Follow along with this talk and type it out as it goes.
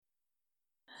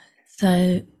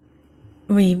So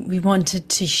we wanted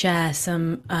to share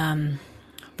some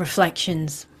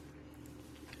reflections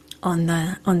on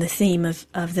the theme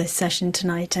of this session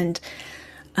tonight, and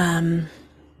and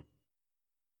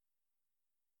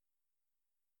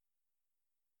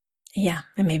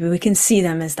maybe we can see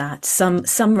them as that,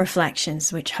 some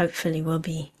reflections which hopefully will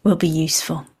be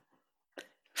useful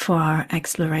for our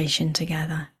exploration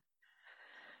together.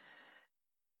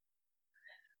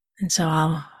 And so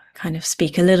I'll kind of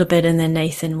speak a little bit, and then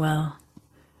Nathan will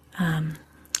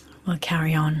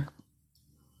carry on.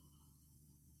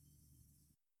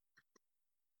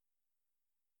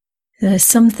 There's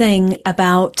something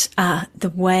about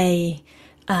the way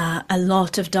a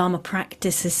lot of Dharma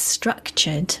practice is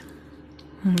structured,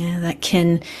 that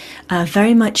can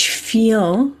very much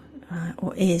feel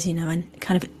or is, a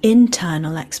kind of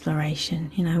internal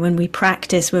exploration. When we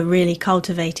practice, we're really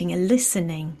cultivating a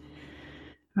listening,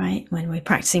 right? When we're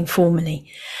practicing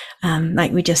formally,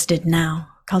 like we just did now,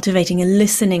 cultivating a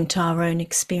listening to our own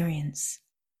experience.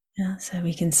 Yeah, so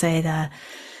we can say the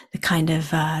kind of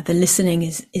the listening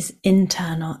is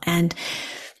internal, and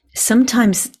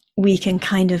sometimes we can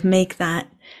kind of make that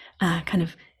kind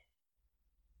of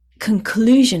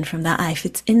conclusion from that. If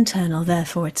it's internal,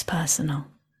 therefore it's personal.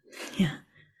 Yeah,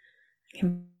 it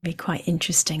can be quite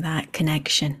interesting, that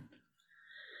connection.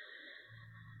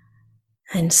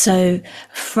 And so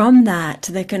from that,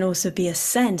 there can also be a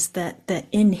sense that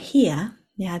in here,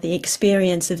 the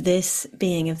experience of this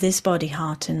being, of this body,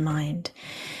 heart, and mind,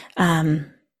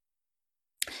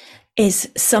 is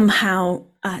somehow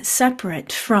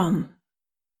separate from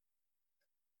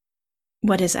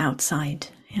what is outside,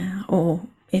 or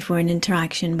if we're in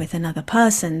interaction with another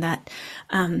person, that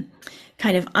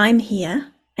kind of I'm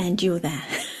here and you're there.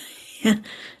 And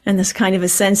there's kind of a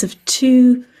sense of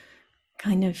two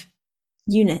kind of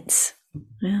units.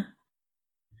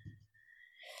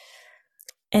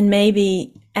 And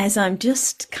maybe as I'm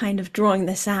just kind of drawing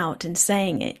this out and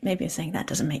saying it, maybe I'm saying that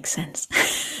doesn't make sense.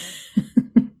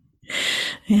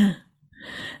 Yeah.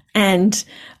 And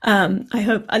I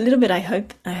hope a little bit, I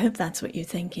hope that's what you're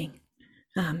thinking,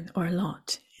 or a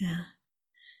lot. Yeah.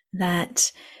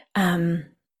 That,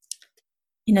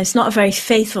 it's not very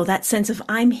faithful, that sense of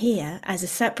I'm here as a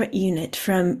separate unit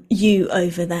from you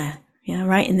over there. Yeah,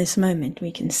 right in this moment,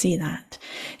 we can see that.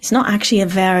 It's not actually a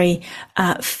very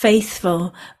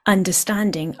faithful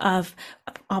understanding of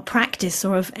our practice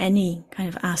or of any kind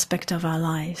of aspect of our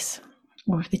lives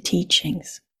or of the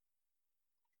teachings.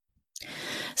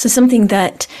 So something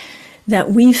that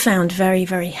we found very,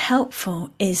 very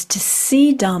helpful is to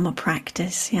see Dharma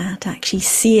practice, to actually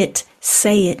see it,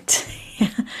 say it,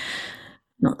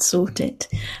 not sort it,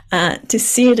 to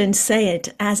see it and say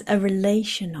it as a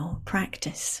relational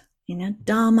practice.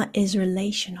 Dharma is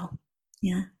relational.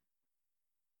 Yeah.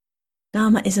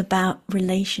 Dharma is about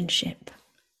relationship.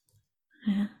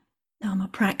 Yeah. Dharma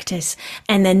practice.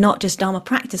 And then not just Dharma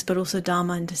practice, but also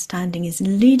Dharma understanding is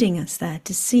leading us there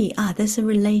to see, there's a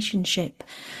relationship.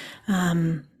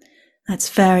 That's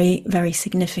very, very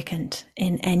significant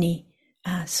in any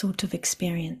sort of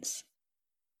experience.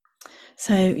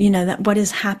 So, that what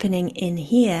is happening in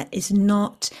here is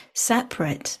not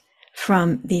separate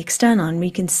from the external, and we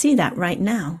can see that right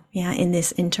now, in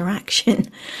this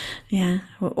interaction.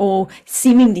 We're all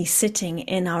seemingly sitting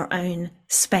in our own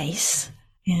space,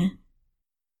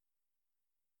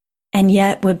 and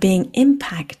yet we're being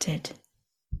impacted,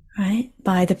 right,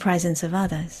 by the presence of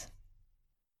others.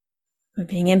 We're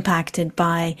being impacted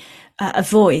by a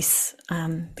voice,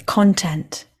 the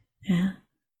content,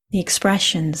 the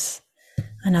expressions,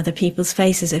 and other people's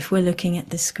faces if we're looking at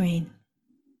the screen.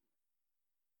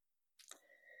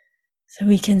 So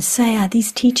we can say,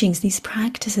 these teachings, these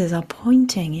practices are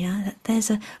pointing, that there's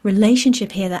a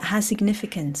relationship here that has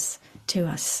significance to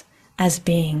us as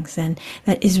beings, and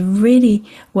that is really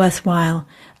worthwhile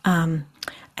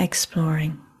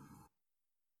exploring.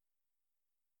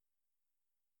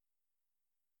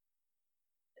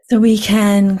 So we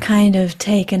can kind of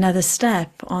take another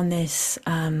step on this,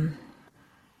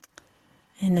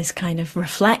 in this kind of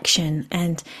reflection,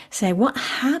 and say, what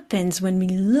happens when we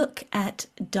look at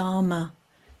Dharma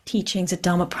teachings, at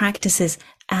Dharma practices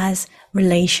as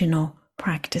relational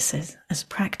practices, as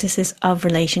practices of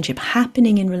relationship,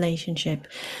 happening in relationship,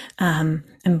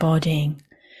 embodying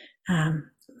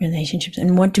relationships.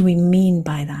 And what do we mean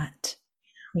by that?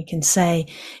 We can say,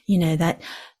 that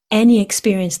any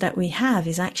experience that we have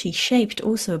is actually shaped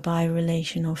also by a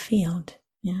relational field,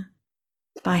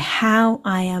 by how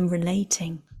I am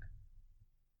relating,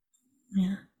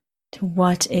 to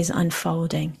what is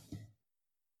unfolding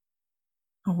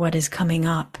or what is coming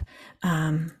up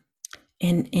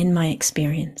in my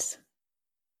experience.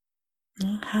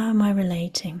 How am I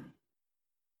relating?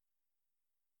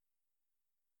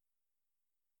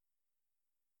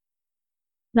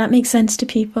 That makes sense to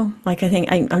people. Like, I think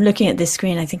I'm looking at this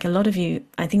screen. I think a lot of you,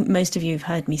 I think most of you have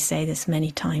heard me say this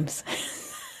many times.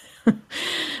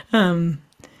 um,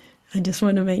 I just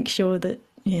want to make sure that,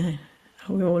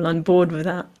 we're all on board with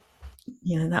that.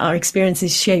 That our experience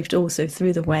is shaped also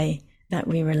through the way that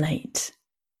we relate,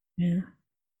 yeah,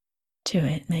 to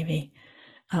it. Maybe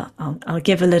I'll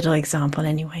give a little example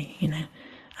anyway.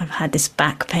 I've had this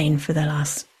back pain for the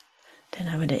last, I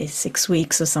don't know what it is, 6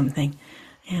 weeks or something.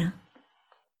 Yeah.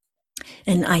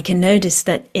 And I can notice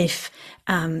that if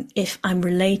I'm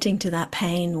relating to that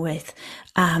pain with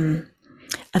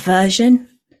aversion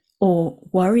or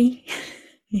worry,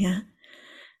 yeah,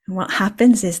 and what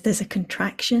happens is there's a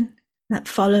contraction that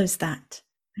follows that,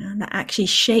 that actually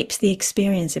shapes the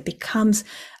experience. It becomes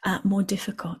more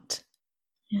difficult.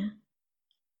 Yeah.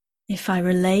 If I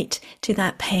relate to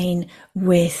that pain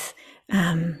with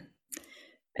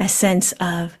a sense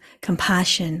of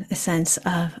compassion, a sense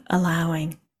of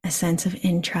allowing, a sense of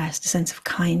interest, a sense of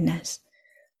kindness,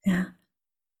 yeah,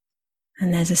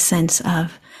 and there's a sense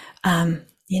of,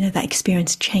 that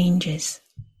experience changes.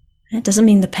 It doesn't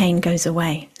mean the pain goes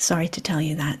away. Sorry to tell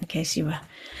you that, in case you were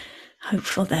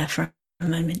hopeful there for a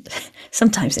moment.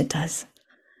 Sometimes it does,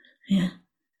 yeah.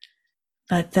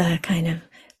 But the kind of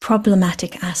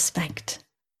problematic aspect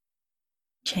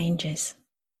changes.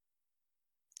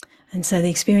 And so the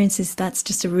experience is, that's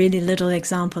just a really little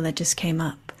example that just came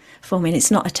up for me. And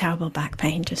it's not a terrible back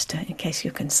pain, just in case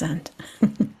you're concerned.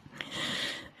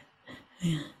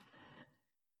 Yeah.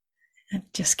 It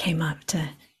just came up to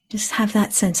just have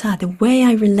that sense, the way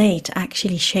I relate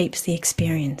actually shapes the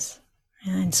experience.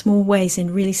 In small ways,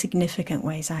 in really significant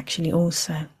ways, actually,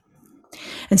 also.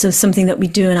 And so something that we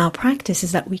do in our practice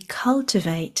is that we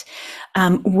cultivate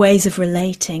ways of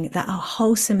relating that are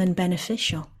wholesome and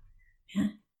beneficial. Yeah.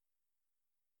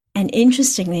 And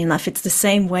interestingly enough, it's the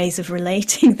same ways of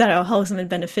relating that are wholesome and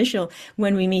beneficial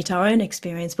when we meet our own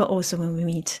experience, but also when we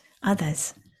meet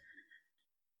others.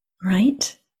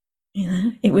 Right?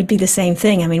 It would be the same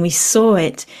thing. I mean, we saw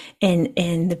it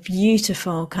in the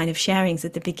beautiful kind of sharings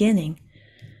at the beginning,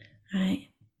 right?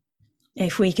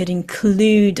 If we could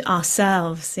include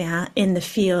ourselves, in the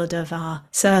field of our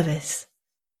service,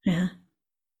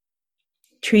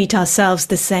 treat ourselves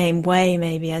the same way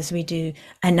maybe as we do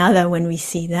another when we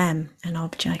see them, an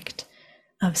object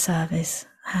of service,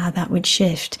 how that would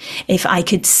shift. If I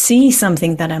could see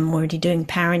something that I'm already doing,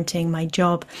 parenting, my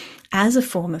job, as a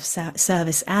form of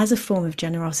service, as a form of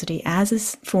generosity, as a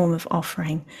form of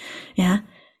offering,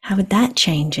 how would that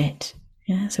change it?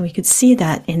 Yeah, so we could see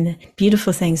that in the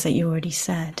beautiful things that you already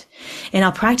said. In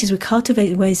our practice, we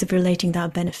cultivate ways of relating that are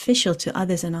beneficial to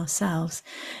others and ourselves,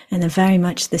 and they're very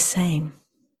much the same.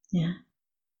 Yeah.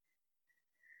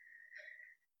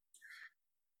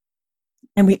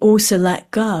 And we also let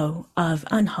go of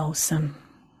unwholesome,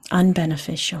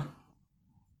 unbeneficial,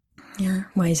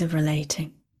 ways of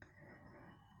relating.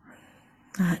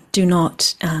 Do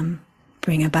not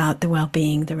bring about the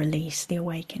well-being, the release, the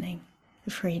awakening,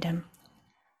 the freedom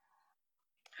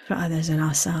for others and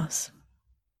ourselves.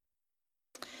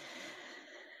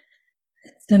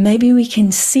 So maybe we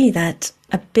can see that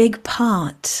a big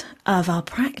part of our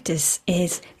practice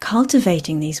is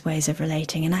cultivating these ways of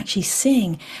relating and actually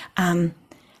seeing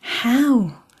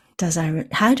how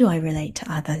do I relate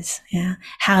to others? Yeah,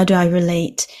 how do I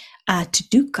relate to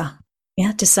dukkha?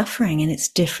 Yeah, to suffering in its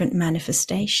different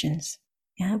manifestations.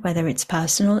 Yeah, whether it's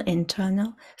personal,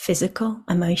 internal, physical,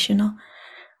 emotional,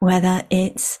 whether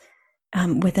it's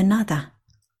with another,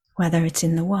 whether it's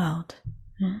in the world.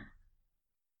 Yeah.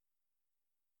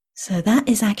 So that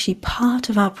is actually part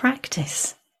of our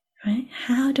practice, right?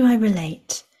 How do I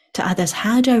relate to others?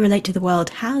 How do I relate to the world?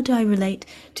 How do I relate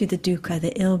to the dukkha,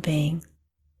 the ill being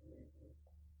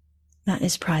that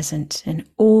is present in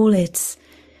all its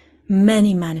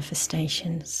many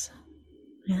manifestations?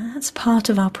 Yeah, that's part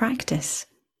of our practice.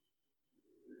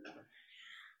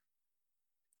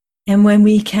 And when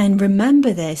we can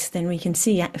remember this, then we can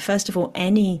see, first of all,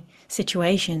 any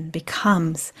situation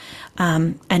becomes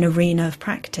an arena of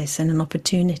practice and an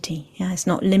opportunity. Yeah, it's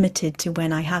not limited to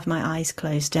when I have my eyes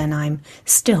closed and I'm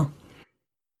still.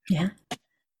 Yeah,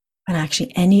 but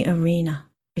actually, any arena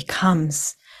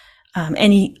becomes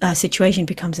any situation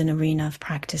becomes an arena of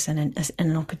practice and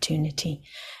an opportunity,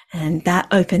 and that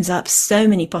opens up so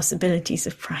many possibilities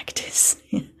of practice.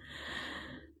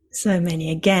 So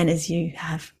many, again, as you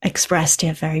have expressed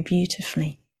here very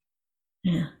beautifully.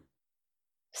 Yeah.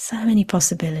 So many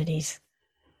possibilities.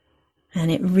 And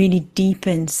it really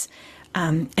deepens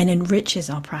and enriches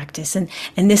our practice. And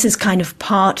this is kind of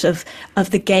part of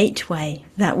the gateway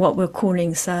that what we're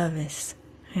calling service,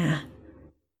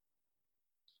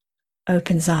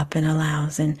 opens up and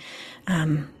allows. And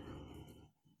I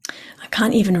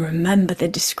can't even remember the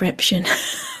description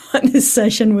what this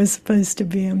session was supposed to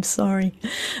be. I'm sorry,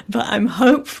 but I'm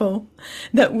hopeful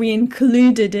that we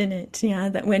included in it,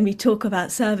 that when we talk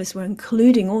about service, we're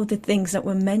including all the things that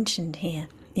were mentioned here.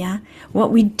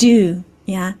 What we do,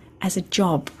 as a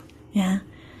job,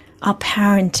 our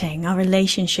parenting, our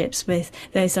relationships with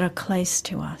those that are close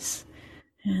to us,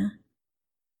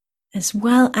 as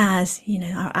well as,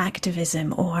 our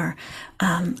activism or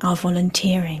our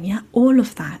volunteering, all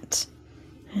of that,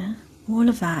 all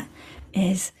of that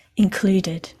is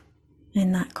included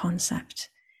in that concept,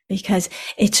 because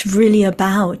it's really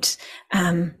about,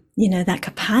 that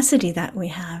capacity that we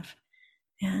have,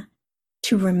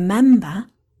 to remember,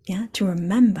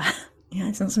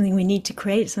 it's not something we need to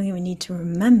create, it's something we need to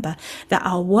remember, that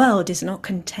our world is not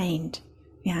contained,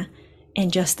 in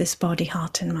just this body,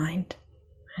 heart, and mind.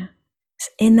 It's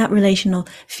in that relational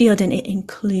field, and it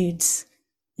includes,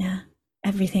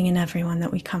 everything and everyone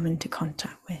that we come into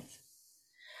contact with.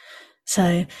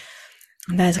 So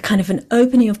there's a kind of an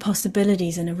opening of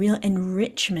possibilities and a real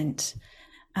enrichment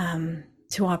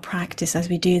to our practice as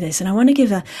we do this. And I want to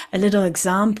give a little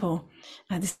example.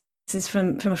 This is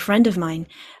from a friend of mine.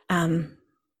 And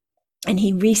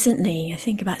he recently, I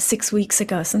think about 6 weeks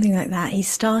ago, something like that, he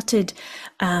started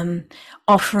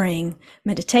offering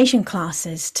meditation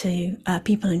classes to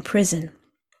people in prison.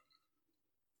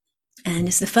 And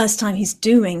it's the first time he's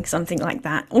doing something like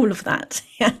that, all of that.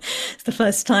 It's the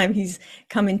first time he's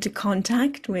come into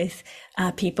contact with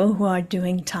people who are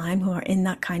doing time, who are in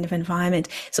that kind of environment.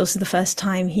 It's also the first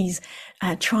time he's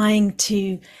trying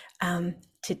to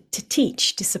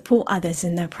teach, to support others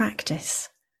in their practice.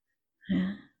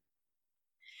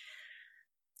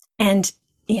 And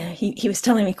he was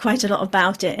telling me quite a lot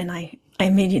about it, and I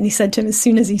immediately said to him, as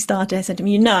soon as he started, I said to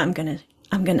him, I'm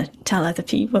gonna tell other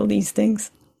people these things.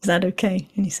 Is that okay?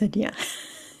 And he said, yeah.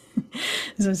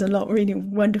 There was a lot of really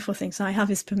wonderful things. So I have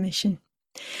his permission.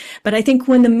 But I think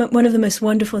one of the most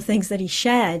wonderful things that he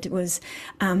shared was,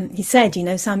 he said,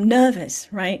 so I'm nervous,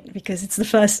 right? Because it's the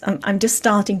first, I'm just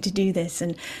starting to do this.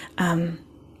 And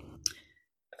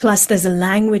plus there's a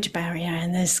language barrier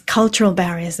and there's cultural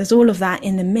barriers. There's all of that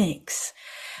in the mix.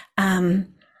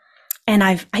 And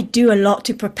I do a lot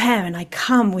to prepare, and I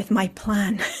come with my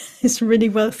plan. It's really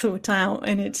well thought out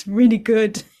and it's really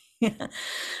good.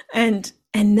 And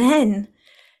then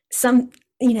some,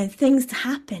 things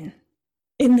happen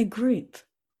in the group.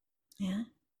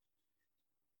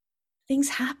 Things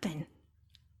happen.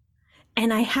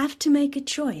 And I have to make a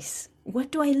choice.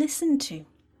 What do I listen to?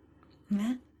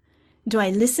 Do I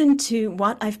listen to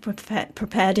what I've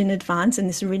prepared in advance in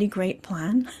this really great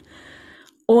plan?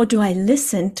 Or do I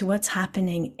listen to what's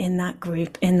happening in that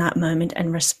group, in that moment,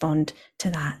 and respond to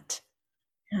that?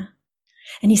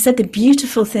 And he said the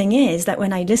beautiful thing is that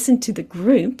when I listen to the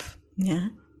group,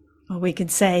 or we could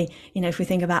say, if we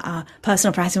think about our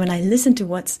personal practice, when I listen to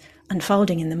what's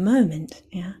unfolding in the moment,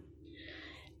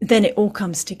 then it all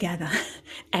comes together.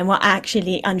 And what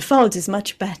actually unfolds is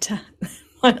much better than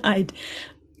what I'd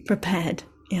prepared,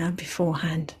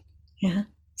 beforehand.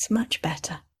 It's much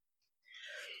better.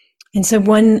 And so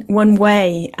one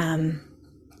way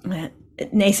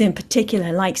Nathan in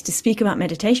particular likes to speak about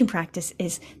meditation practice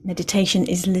is meditation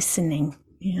is listening.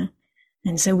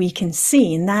 And so we can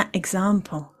see in that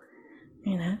example,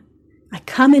 I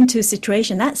come into a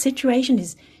situation, that situation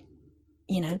is,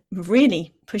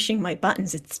 really pushing my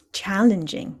buttons. It's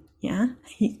challenging.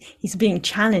 He's being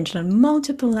challenged on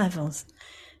multiple levels.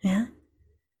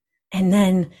 And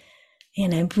then,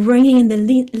 bringing in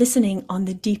the listening on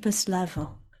the deepest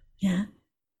level.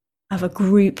 Of a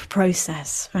group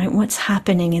process, right? What's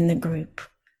happening in the group?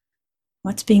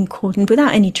 What's being called, and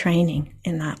without any training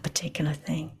in that particular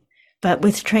thing, but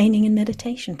with training in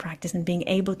meditation practice and being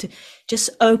able to just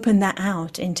open that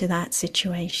out into that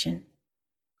situation.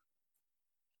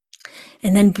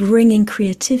 And then bringing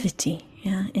creativity,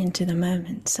 into the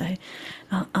moment. So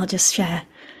I'll just share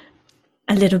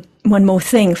one more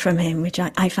thing from him, which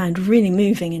I found really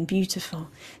moving and beautiful.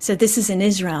 So this is in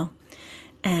Israel.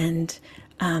 And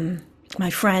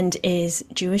my friend is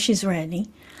Jewish Israeli,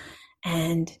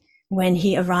 and when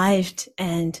he arrived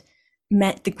and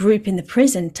met the group in the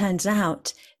prison, turns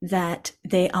out that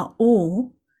they are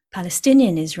all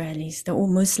Palestinian Israelis. They're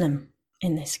all Muslim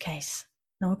in this case.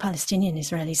 They're all Palestinian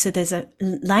Israelis. So there's a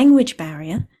language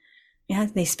barrier.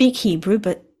 They speak Hebrew,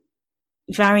 but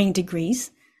varying degrees.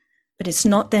 but it's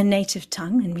not their native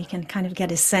tongue. And we can kind of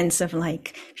get a sense of,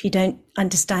 like, if you don't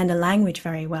understand a language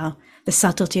very well, the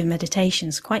subtlety of meditation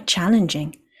is quite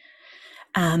challenging.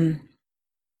 And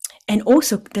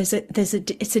also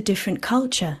it's a different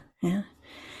culture. Yeah.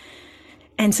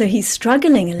 And so he's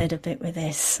struggling a little bit with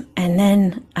this. And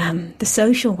then the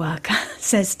social worker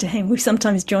says to him, who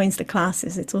sometimes joins the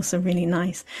classes, it's also really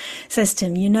nice, says to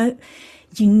him,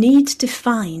 you need to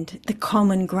find the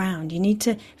common ground. You need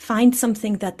to find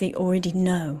something that they already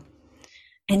know.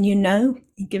 And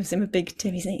he gives him a big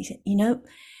tip. He said,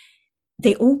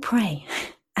 they all pray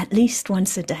at least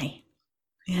once a day.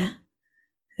 Yeah.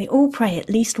 They all pray at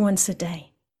least once a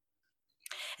day.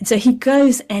 And so he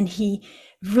goes and he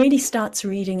really starts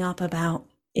reading up about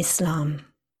Islam.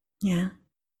 Yeah.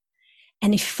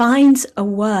 And he finds a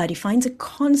word, he finds a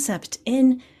concept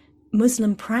in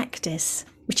Muslim practice,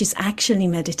 which is actually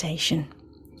meditation.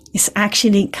 It's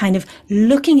actually kind of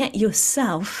looking at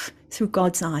yourself through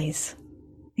God's eyes.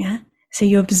 Yeah. So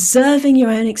you're observing your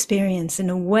own experience in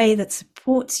a way that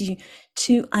supports you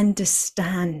to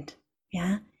understand,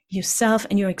 yeah, yourself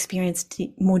and your experience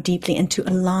more deeply, and to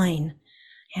align,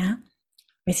 yeah,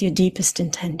 with your deepest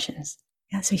intentions.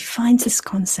 Yeah. So he finds this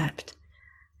concept.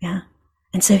 Yeah.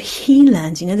 And so he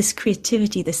learns, this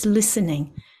creativity, this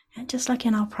listening, yeah, just like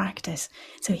in our practice.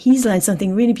 So he's learned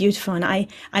something really beautiful. And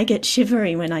I get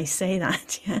shivery when I say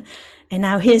that. Yeah. And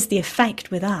now here's the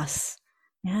effect with us.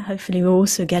 Yeah. Hopefully we're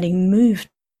also getting moved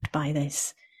by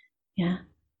this. Yeah.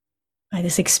 By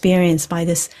this experience, by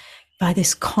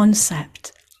this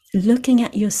concept, looking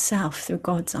at yourself through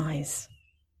God's eyes.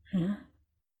 Yeah.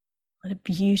 What a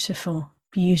beautiful,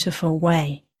 beautiful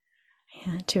way,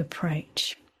 yeah, to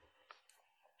approach.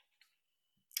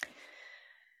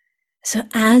 So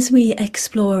as we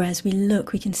explore, as we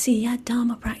look, we can see, yeah,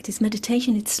 Dharma practice,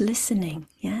 meditation, it's listening.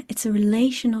 Yeah, it's a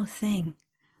relational thing.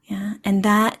 Yeah, and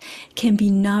that can be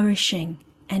nourishing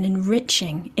and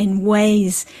enriching in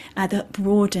ways that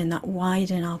broaden, that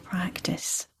widen our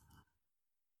practice.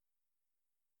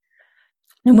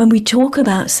 And when we talk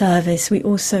about service, we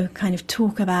also kind of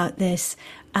talk about this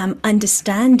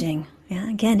understanding. Yeah,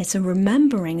 again, it's a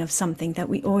remembering of something that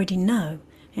we already know.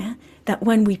 Yeah, that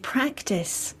when we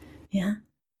practice, yeah,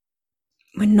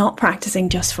 we're not practicing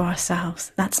just for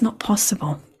ourselves. That's not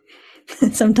possible.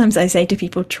 Sometimes I say to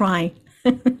people, try.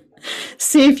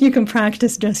 See if you can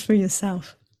practice just for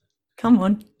yourself. Come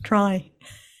on, try.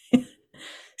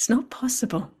 It's not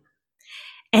possible.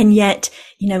 And yet,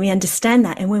 we understand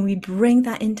that. And when we bring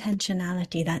that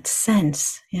intentionality, that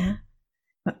sense, yeah,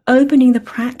 we're opening the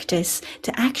practice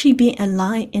to actually be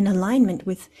in alignment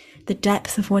with the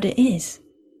depth of what it is.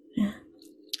 Yeah.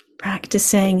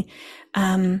 Practicing,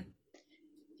 for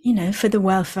the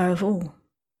welfare of all.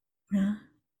 Yeah.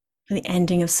 For the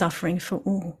ending of suffering for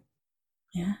all.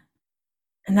 Yeah.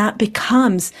 And that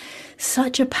becomes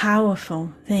such a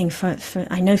powerful thing for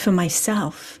I know for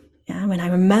myself. Yeah, when I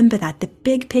remember that, the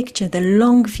big picture, the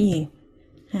long view,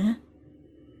 yeah,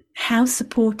 how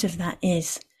supportive that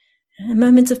is in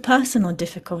moments of personal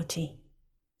difficulty,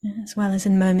 yeah, as well as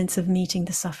in moments of meeting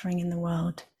the suffering in the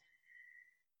world.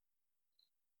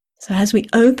 So as we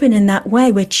open in that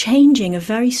way, we're changing a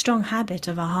very strong habit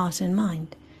of our heart and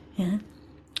mind, yeah,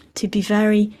 to be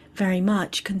very, very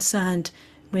much concerned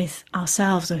with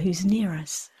ourselves or who's near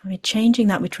us. We're changing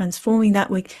that, we're transforming that,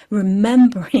 we're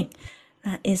remembering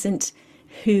that isn't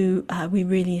who we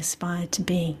really aspire to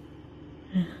be.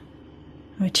 Yeah.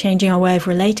 We're changing our way of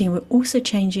relating. We're also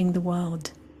changing the world.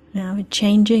 Yeah, we're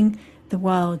changing the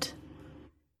world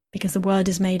because the world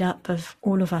is made up of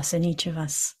all of us and each of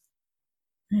us.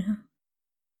 Yeah.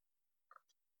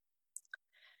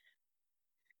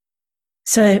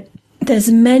 So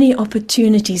there's many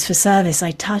opportunities for service.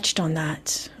 I touched on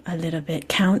that a little bit,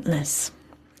 countless,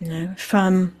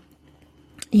 from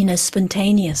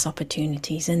spontaneous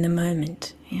opportunities in the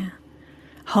moment, yeah.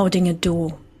 Holding a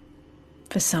door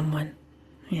for someone,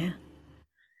 yeah.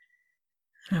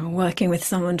 I'm working with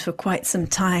someone for quite some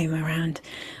time around,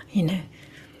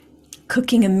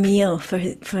 cooking a meal for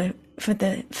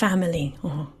the family,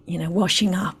 or,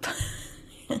 washing up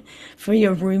for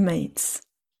your roommates,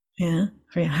 yeah,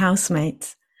 for your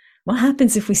housemates. What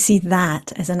happens if we see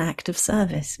that as an act of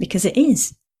service? Because it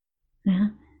is, yeah.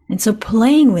 And so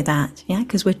playing with that, yeah,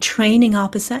 because we're training our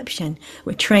perception,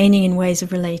 we're training in ways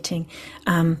of relating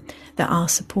that are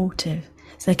supportive.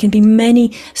 So there can be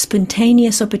many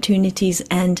spontaneous opportunities,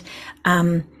 and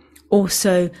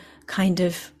also kind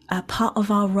of part of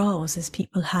our roles, as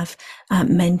people have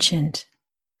mentioned,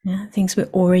 yeah, things we're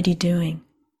already doing.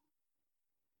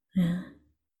 Yeah.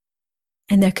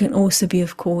 And there can also be,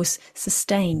 of course,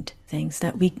 sustained things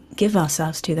that we give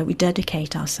ourselves to, that we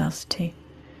dedicate ourselves to.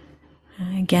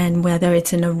 Again, whether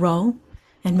it's in a role,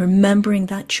 and remembering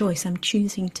that choice. I'm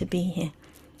choosing to be here.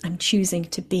 I'm choosing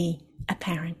to be a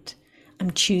parent.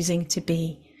 I'm choosing to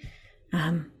be,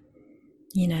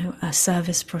 a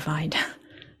service provider.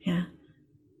 Yeah.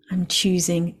 I'm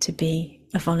choosing to be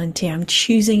a volunteer. I'm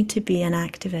choosing to be an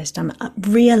activist. I'm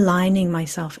realigning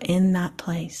myself in that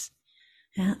place,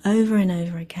 yeah, over and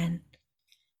over again,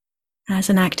 as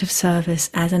an act of service,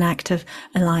 as an act of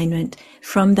alignment,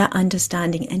 from that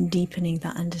understanding and deepening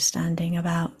that understanding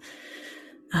about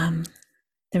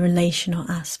the relational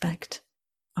aspect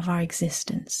of our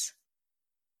existence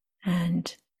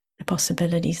and the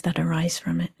possibilities that arise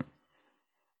from it.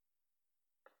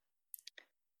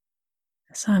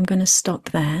 So I'm going to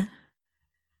stop there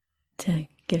to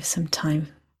give some time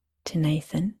to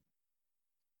Nathan.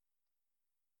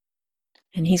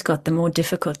 And he's got the more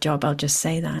difficult job, I'll just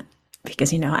say that,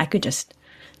 because, I could just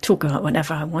talk about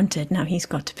whatever I wanted. Now he's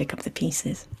got to pick up the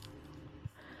pieces.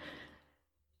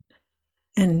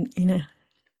 And,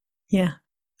 yeah,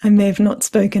 I may have not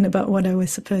spoken about what I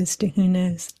was supposed to, who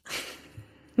knows?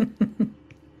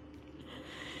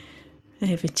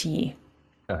 Over to you.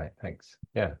 All right, thanks.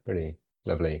 Yeah, pretty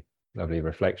lovely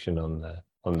reflection on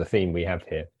the theme we have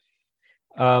here.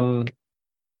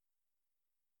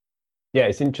 Yeah,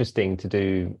 it's interesting to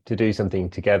do something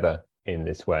together in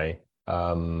this way,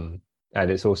 and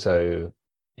it's also,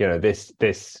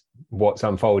 this what's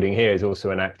unfolding here is also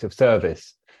an act of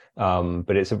service,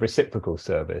 but it's a reciprocal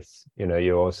service.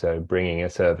 You're also bringing a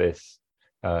service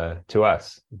to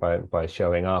us by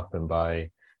showing up and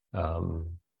by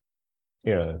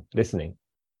listening.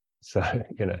 So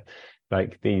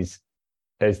like there's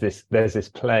this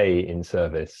play in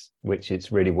service which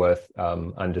it's really worth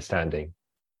understanding.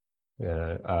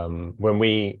 When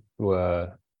we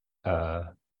were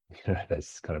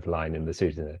there's kind of line in the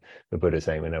Sutta, the Buddha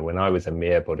saying, when I was a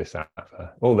mere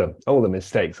bodhisattva, all the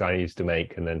mistakes I used to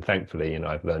make, and then thankfully,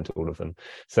 I've learned all of them.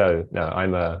 So no,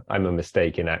 I'm a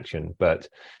mistake in action. But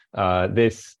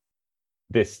this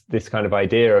kind of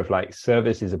idea of like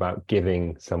service is about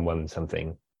giving someone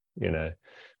something,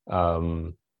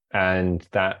 and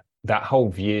that whole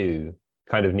view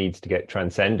kind of needs to get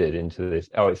transcended into this.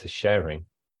 Oh, it's a sharing.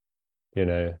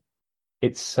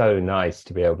 It's so nice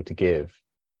to be able to give.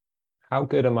 How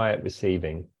good am I at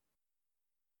receiving?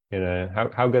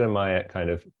 How good am I at kind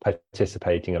of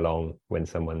participating along when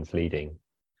someone's leading?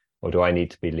 Or do I need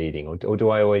to be leading? Or do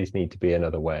I always need to be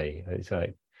another way? It's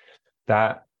like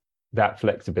that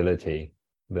flexibility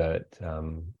that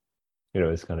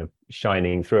is kind of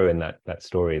shining through in that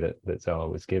story that Zohar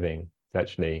was giving. It's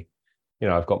actually,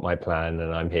 I've got my plan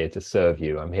and I'm here to serve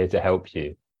you. I'm here to help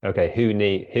you. Okay,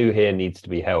 who here needs to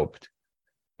be helped?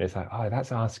 It's like, oh,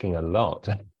 that's asking a lot.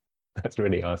 That's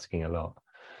really asking a lot,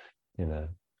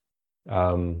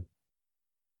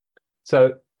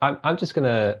 So I'm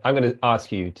gonna ask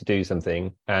you to do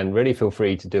something, and really feel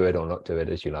free to do it or not do it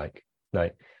as you like.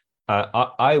 Like,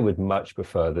 I would much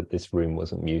prefer that this room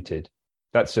wasn't muted.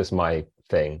 That's just my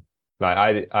thing.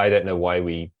 Like, I don't know why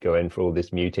we go in for all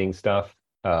this muting stuff.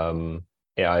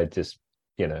 Yeah, I just,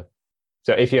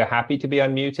 So if you're happy to be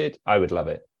unmuted, I would love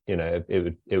it.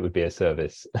 It would be a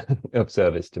service of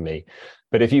service to me.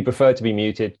 But if you prefer to be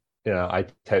muted, I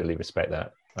totally respect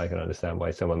that. I can understand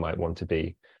why someone might want to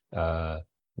be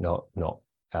not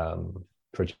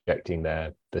projecting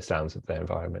the sounds of their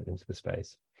environment into the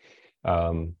space.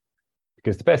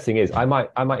 Because the best thing is, I might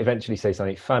eventually say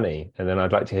something funny, and then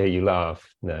I'd like to hear you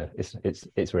laugh. No,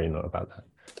 it's really not about that.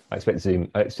 I expect Zoom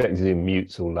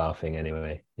mutes all laughing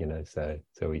anyway, so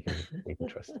we can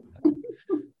trust that.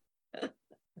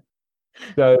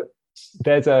 So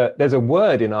there's a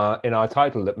word in our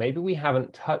title that maybe we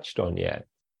haven't touched on yet.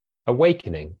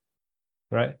 Awakening,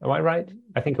 right? Am I right?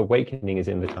 I think awakening is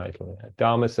in the title.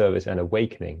 Dharma, service, and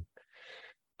awakening.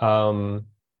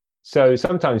 So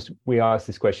sometimes we ask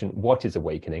this question, what is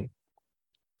awakening?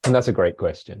 And that's a great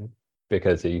question,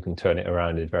 because you can turn it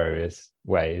around in various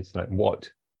ways. Like what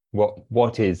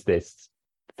is this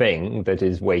thing that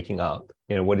is waking up?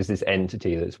 What is this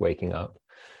entity that's waking up?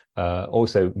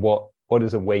 Also, what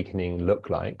does awakening look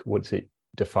like? What's it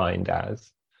defined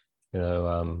as?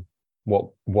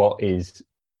 What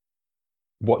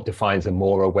defines a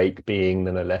more awake being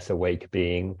than a less awake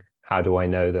being? How do I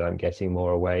know that I'm getting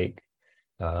more awake?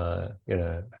 How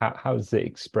does it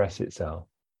express itself?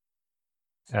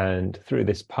 And through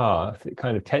this path, it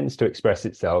kind of tends to express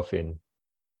itself in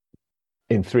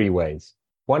three ways.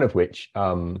 One of which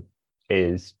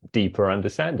is deeper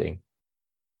understanding.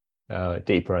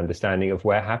 Deeper understanding of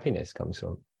where happiness comes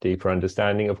from, deeper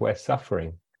understanding of where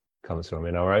suffering comes from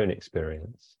in our own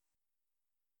experience.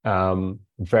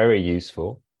 Very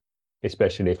useful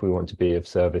especially if we want to be of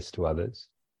service to others,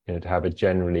 to have a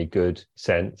generally good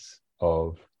sense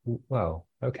of, well,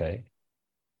 okay,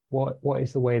 what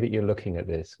is the way that you're looking at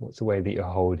this? What's the way that you're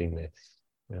holding this?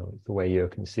 What's the way you're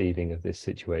conceiving of this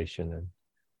situation? And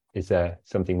is there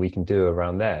something we can do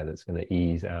around there that's going to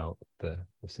ease out the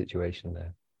situation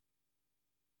there?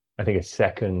 I think a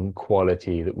second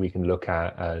quality that we can look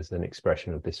at as an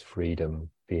expression of this freedom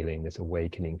feeling, this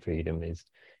awakening freedom, is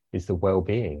the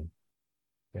well-being,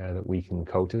 that we can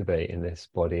cultivate in this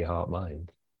body, heart,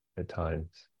 mind at times,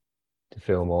 to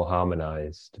feel more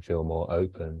harmonized, to feel more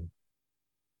open,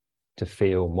 to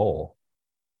feel more.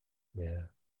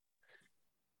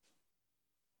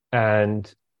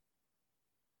 And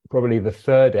probably the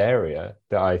third area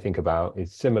that I think about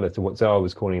is similar to what Zohar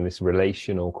was calling this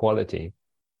relational quality.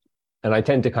 And I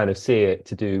tend to kind of see it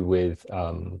to do with,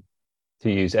 to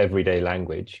use everyday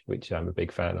language, which I'm a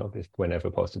big fan of, if whenever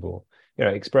possible,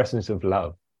 expressions of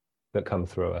love that come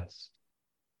through us.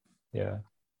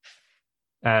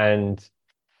 And,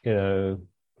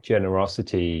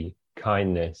 generosity,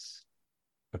 kindness,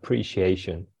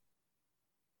 appreciation.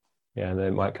 And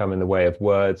it might come in the way of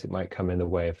words, it might come in the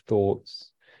way of thoughts,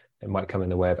 it might come in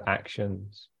the way of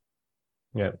actions.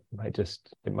 It might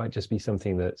just be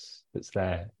something that's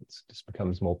there. It just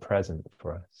becomes more present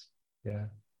for us.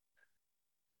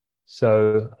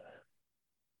 So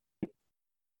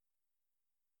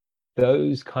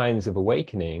those kinds of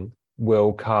awakening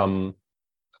will come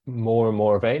more and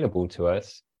more available to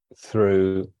us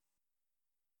through,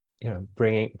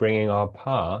 bringing our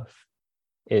path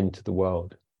into the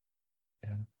world.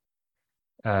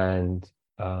 And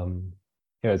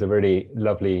it's a really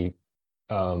lovely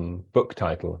book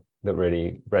title that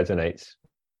really resonates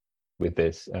with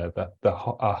this, a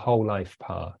whole life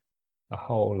path, a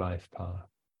whole life path.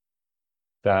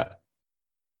 That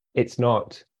it's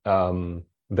not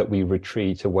that we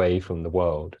retreat away from the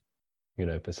world,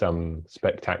 for some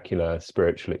spectacular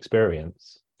spiritual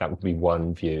experience. That would be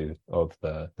one view of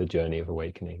the journey of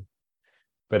awakening.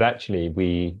 But actually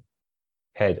we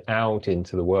head out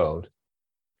into the world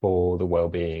for the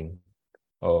well-being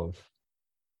of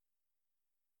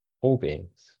all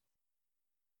beings.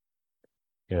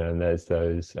 And there's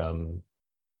those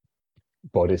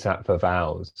bodhisattva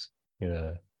vows,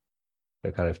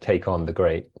 that kind of take on the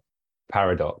great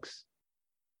paradox.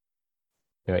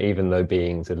 Even though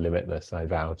beings are limitless, I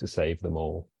vow to save them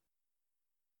all.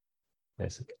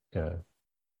 It's,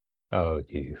 oh,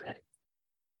 you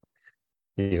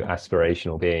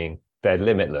aspirational being, they're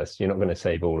limitless. You're not going to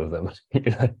save all of them.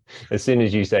 As soon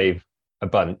as you save a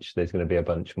bunch, there's going to be a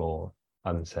bunch more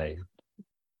unsaved.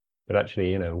 But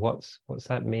actually, what's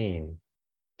that mean,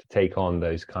 to take on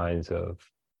those kinds of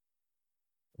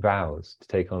vows, to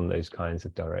take on those kinds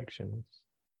of directions?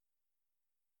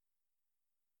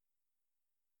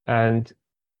 And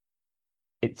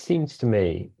it seems to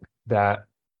me that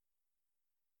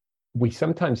we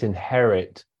sometimes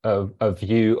inherit a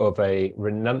view of a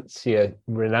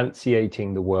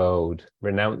renunciating the world,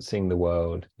 renouncing the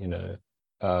world,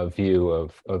 view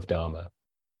of Dharma.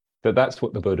 That's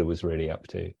what the Buddha was really up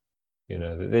to.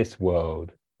 That this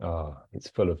world, it's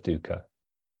full of dukkha,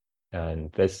 and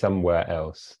there's somewhere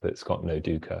else that's got no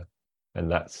dukkha,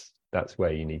 and that's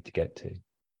where you need to get to.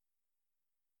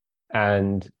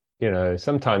 And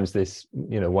sometimes this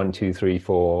 1, 2, 3,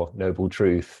 4 noble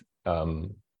truth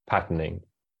patterning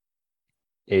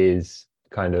is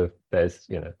kind of, there's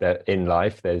that in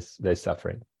life there's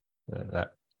suffering,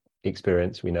 that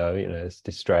experience we know, there's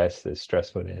distress, there's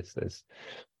stressfulness, there's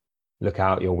look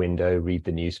out your window, read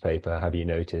the newspaper, have you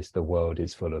noticed the world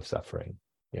is full of suffering?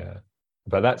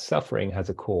 But that suffering has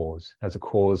a cause, has a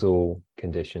causal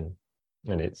condition,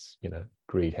 and it's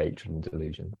greed, hatred, and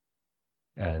delusion.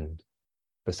 And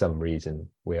for some reason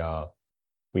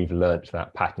we've learnt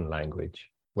that pattern language,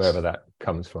 wherever that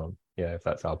comes from. If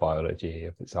that's our biology,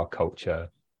 if it's our culture,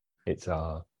 it's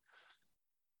our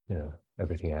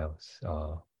everything else,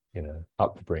 our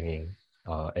upbringing,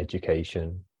 our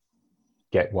education,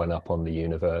 get one up on the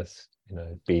universe,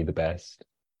 be the best,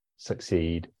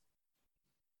 succeed,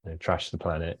 trash the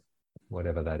planet,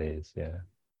 whatever that is.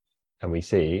 And we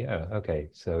see, okay,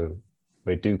 so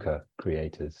we're dukkha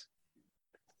creators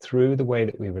through the way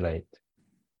that we relate.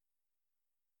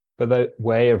 But the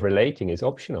way of relating is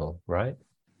optional, right?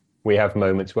 We have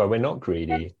moments where we're not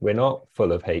greedy, we're not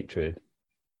full of hatred,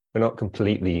 we're not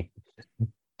completely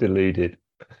deluded,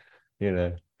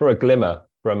 for a glimmer,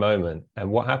 for a moment.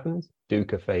 And what happens?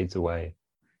 Dukkha fades away.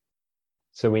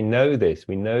 So we know this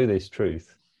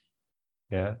truth.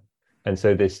 And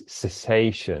so this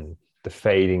cessation, the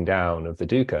fading down of the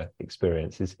dukkha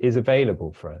experience is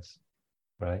available for us,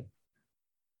 right?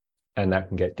 And that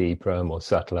can get deeper and more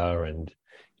subtler. And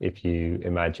if you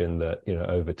imagine that,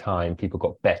 over time, people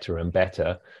got better and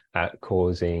better at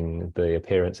causing the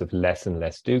appearance of less and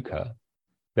less dukkha,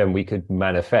 then we could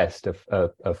manifest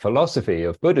a philosophy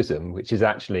of Buddhism, which is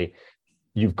actually,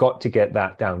 you've got to get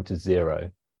that down to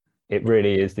zero. It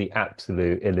really is the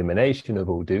absolute elimination of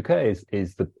all dukkha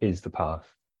is the path,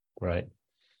 right?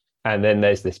 And then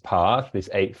there's this path, this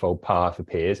eightfold path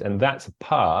appears, and that's a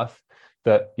path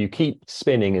that you keep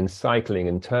spinning and cycling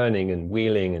and turning and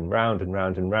wheeling and round and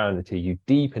round and round until you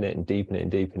deepen it and deepen it and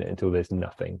deepen it until there's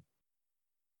nothing.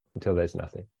 Until there's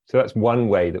nothing. So that's one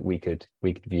way that we could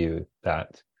view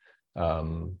that.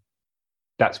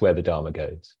 That's where the Dharma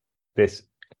goes. This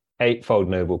eightfold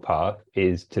noble path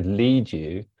is to lead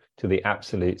you to the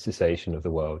absolute cessation of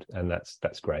the world, and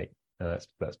that's great. And that's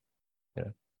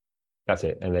that's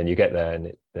it. And then you get there,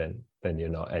 and then you're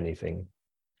not anything,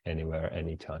 anywhere, at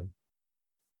any time.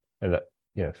 And that,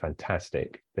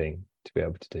 fantastic thing to be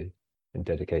able to do in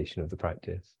dedication of the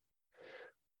practice.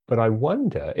 But I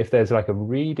wonder if there's like a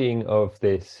reading of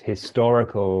this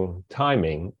historical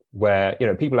timing where,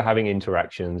 people are having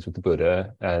interactions with the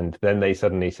Buddha, and then they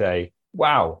suddenly say,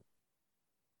 wow,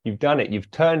 you've done it.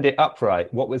 You've turned it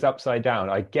upright. What was upside down?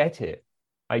 I get it.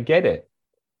 I get it.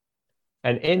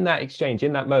 And in that exchange,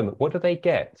 in that moment, what do they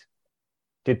get?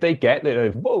 Did they get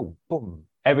that? Whoa, boom,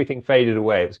 everything faded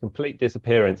away. It was complete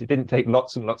disappearance. It didn't take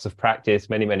lots and lots of practice,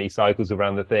 many, many cycles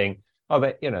around the thing. Oh,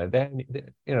 they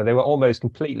were almost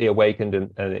completely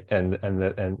awakened,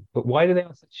 but why did they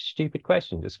ask such a stupid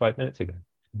question just 5 minutes ago?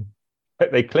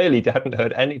 They clearly hadn't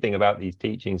heard anything about these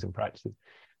teachings and practices,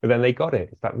 but then they got it.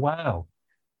 It's like, wow,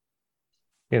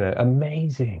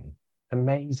 amazing,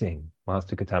 amazing,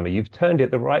 Master Gautama. You've turned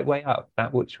it the right way up,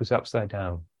 that which was upside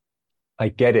down. I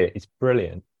get it. It's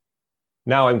brilliant.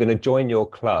 Now I'm going to join your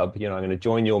club. I'm going to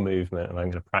join your movement, and I'm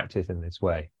going to practice in this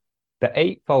way. The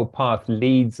eightfold path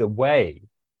leads away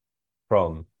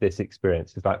from this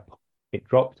experience. It's like it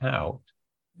dropped out.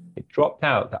 It dropped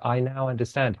out that I now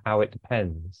understand how it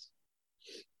depends.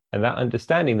 And that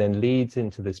understanding then leads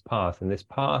into this path. And this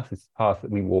path is the path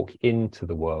that we walk into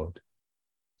the world,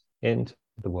 to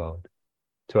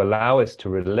allow us to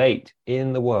relate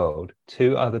in the world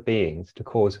to other beings, to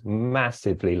cause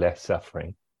massively less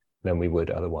suffering than we would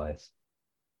otherwise.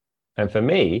 And for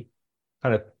me,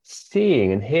 kind of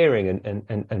seeing and hearing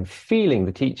and feeling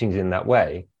the teachings in that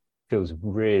way feels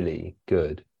really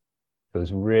good,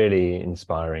 feels really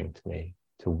inspiring to me,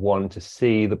 to want to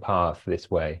see the path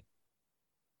this way.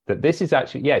 That this is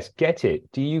actually, yes, get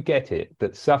it. Do you get it?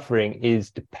 That suffering is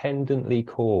dependently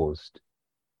caused.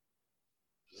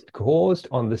 It's caused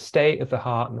on the state of the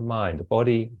heart and the mind, the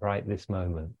body right this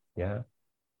moment, yeah?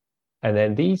 And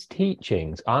then these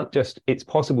teachings aren't just, it's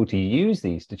possible to use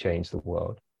these to change the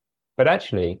world, but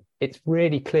actually it's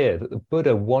really clear that the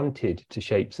Buddha wanted to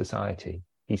shape society.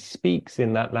 He speaks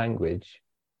in that language.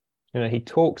 He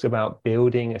talks about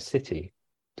building a city,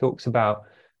 talks about,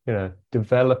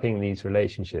 developing these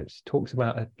relationships, talks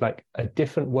about a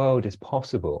different world is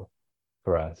possible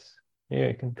for us.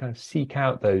 You can kind of seek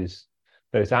out those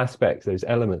aspects, those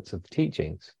elements of the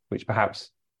teachings, which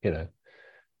perhaps,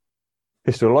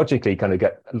 histologically kind of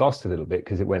get lost a little bit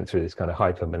because it went through this kind of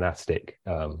hyper monastic,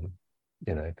 kind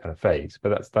of phase.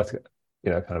 But that's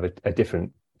kind of a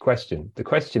different question. The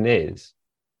question is,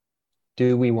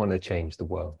 do we want to change the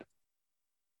world?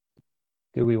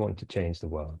 Do we want to change the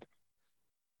world?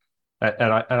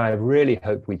 And I really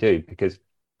hope we do, because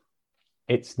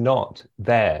it's not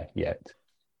there yet,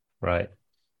 right?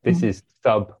 This is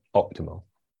suboptimal.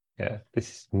 Yeah, this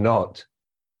is not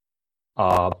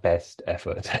our best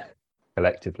effort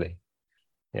collectively.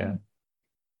 Yeah.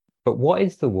 But what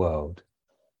is the world?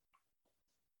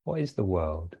 What is the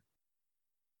world?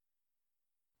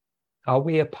 Are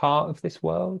we a part of this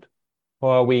world?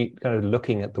 Or are we kind of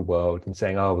looking at the world and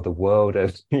saying, oh, the world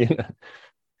of,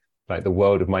 like the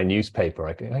world of my newspaper,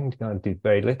 I can kind of do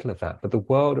very little of that. But the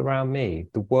world around me,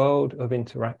 the world of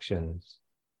interactions.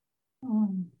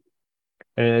 And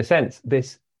in a sense,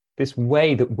 this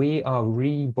way that we are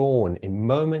reborn in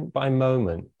moment by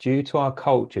moment, due to our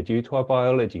culture, due to our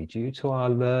biology, due to our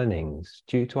learnings,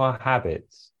 due to our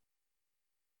habits,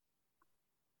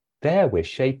 there we're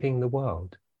shaping the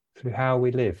world through how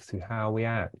we live, through how we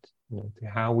act, through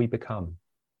how we become,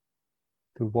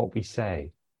 through what we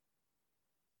say.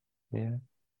 Yeah.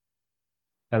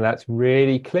 And that's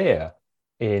really clear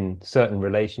in certain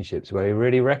relationships where we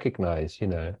really recognize,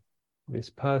 this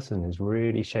person is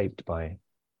really shaped by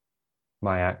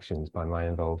my actions, by my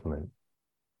involvement.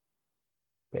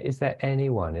 But is there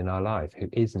anyone in our life who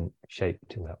isn't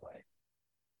shaped in that way?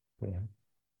 Yeah.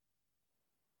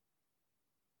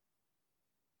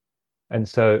 And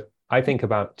so I think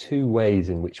about two ways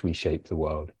in which we shape the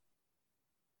world.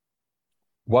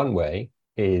 One way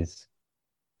is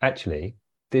actually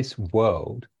this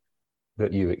world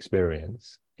that you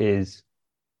experience is,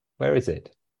 where is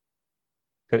it?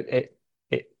 It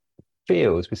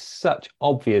feels with such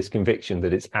obvious conviction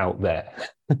that it's out there.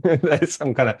 There's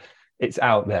some kind of, it's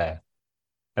out there.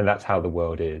 And that's how the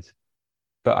world is.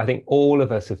 But I think all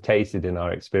of us have tasted in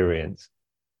our experience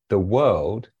the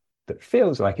world that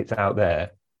feels like it's out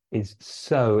there is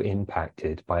so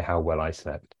impacted by how well I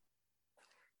slept.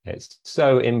 It's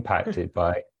so impacted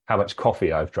by how much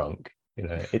coffee I've drunk. You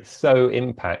know, it's so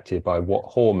impacted by what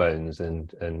hormones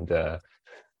and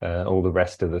all the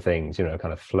rest of the things, you know,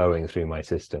 kind of flowing through my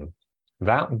system.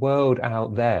 That world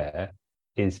out there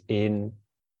is in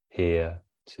here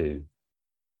too.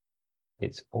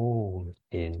 It's all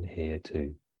in here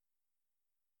too.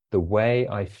 The way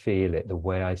I feel it, the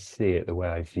way I see it, the way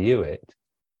I view it,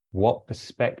 what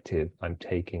perspective I'm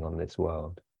taking on this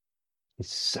world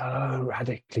is so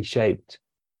radically shaped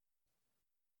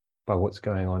by what's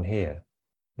going on here,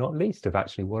 not least of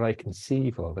actually what I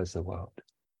conceive of as the world.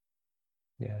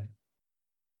 Yeah.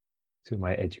 Through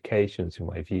my education, through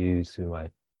my views, through my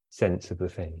sense of the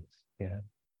things. Yeah.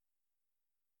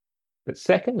 But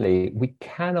secondly, we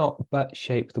cannot but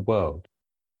shape the world.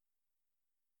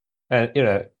 And, you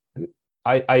know,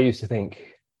 I used to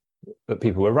think that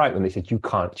people were right when they said, you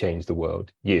can't change the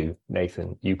world. You,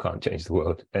 Nathan, you can't change the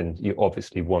world. And you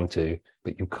obviously want to,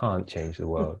 but you can't change the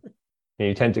world. And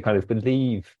you tend to kind of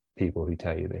believe people who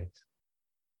tell you this.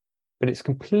 But it's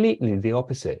completely the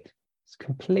opposite. It's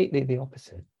completely the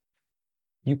opposite.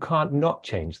 You can't not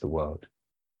change the world.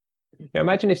 Now,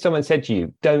 imagine if someone said to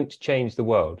you, don't change the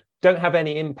world. Don't have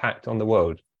any impact on the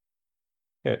world.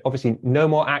 You know, obviously, no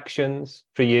more actions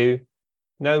for you.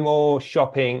 No more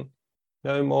shopping.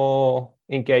 No more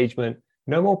engagement.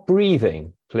 No more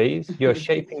breathing, please. You're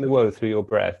shaping the world through your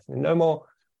breath. No more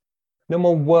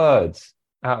words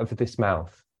out of this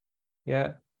mouth.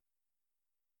 Yeah.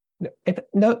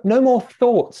 No more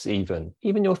thoughts even.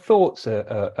 Even your thoughts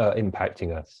are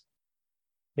impacting us.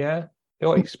 Yeah.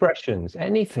 Your expressions,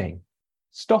 anything.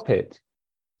 Stop it.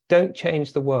 Don't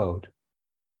change the world.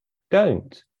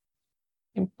 Don't.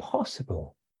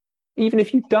 Impossible. Even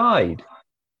if you died,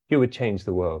 you would change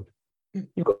the world.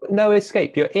 You've got no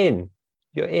escape. You're in.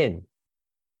 You're in.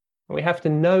 And we have to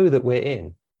know that we're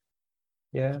in.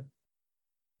 Yeah.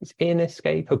 It's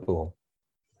inescapable.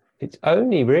 It's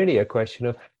only really a question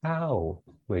of how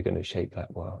we're going to shape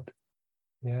that world.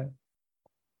 Yeah.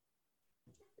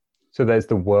 So there's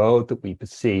the world that we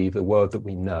perceive, the world that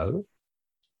we know.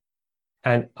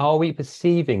 And are we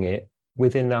perceiving it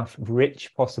with enough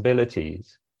rich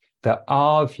possibilities that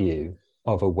our view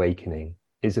of awakening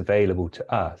is available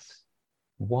to us?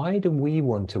 Why do we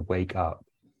want to wake up?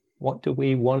 What do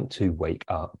we want to wake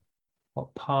up?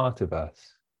 What part of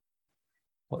us?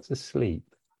 What's asleep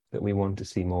that we want to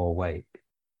see more awake?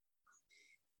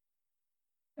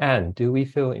 And do we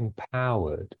feel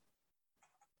empowered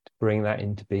to bring that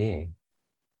into being?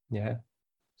 Yeah.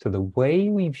 So the way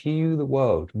we view the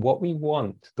world, what we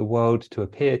want the world to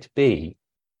appear to be,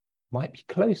 might be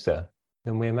closer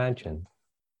than we imagine.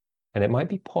 And it might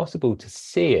be possible to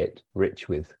see it rich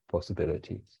with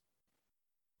possibilities.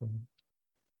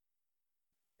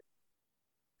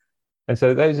 And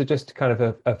so those are just kind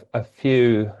of a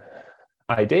few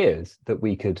ideas that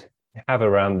we could have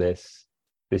around this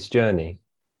journey.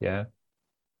 Yeah.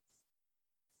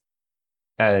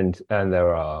 And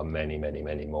there are many, many,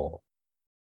 many more.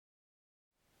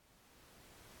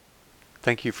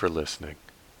 Thank you for listening.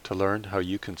 To learn how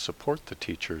you can support the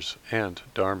teachers and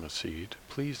Dharma Seed,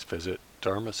 please visit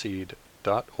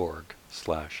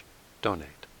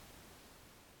dharmaseed.org/donate.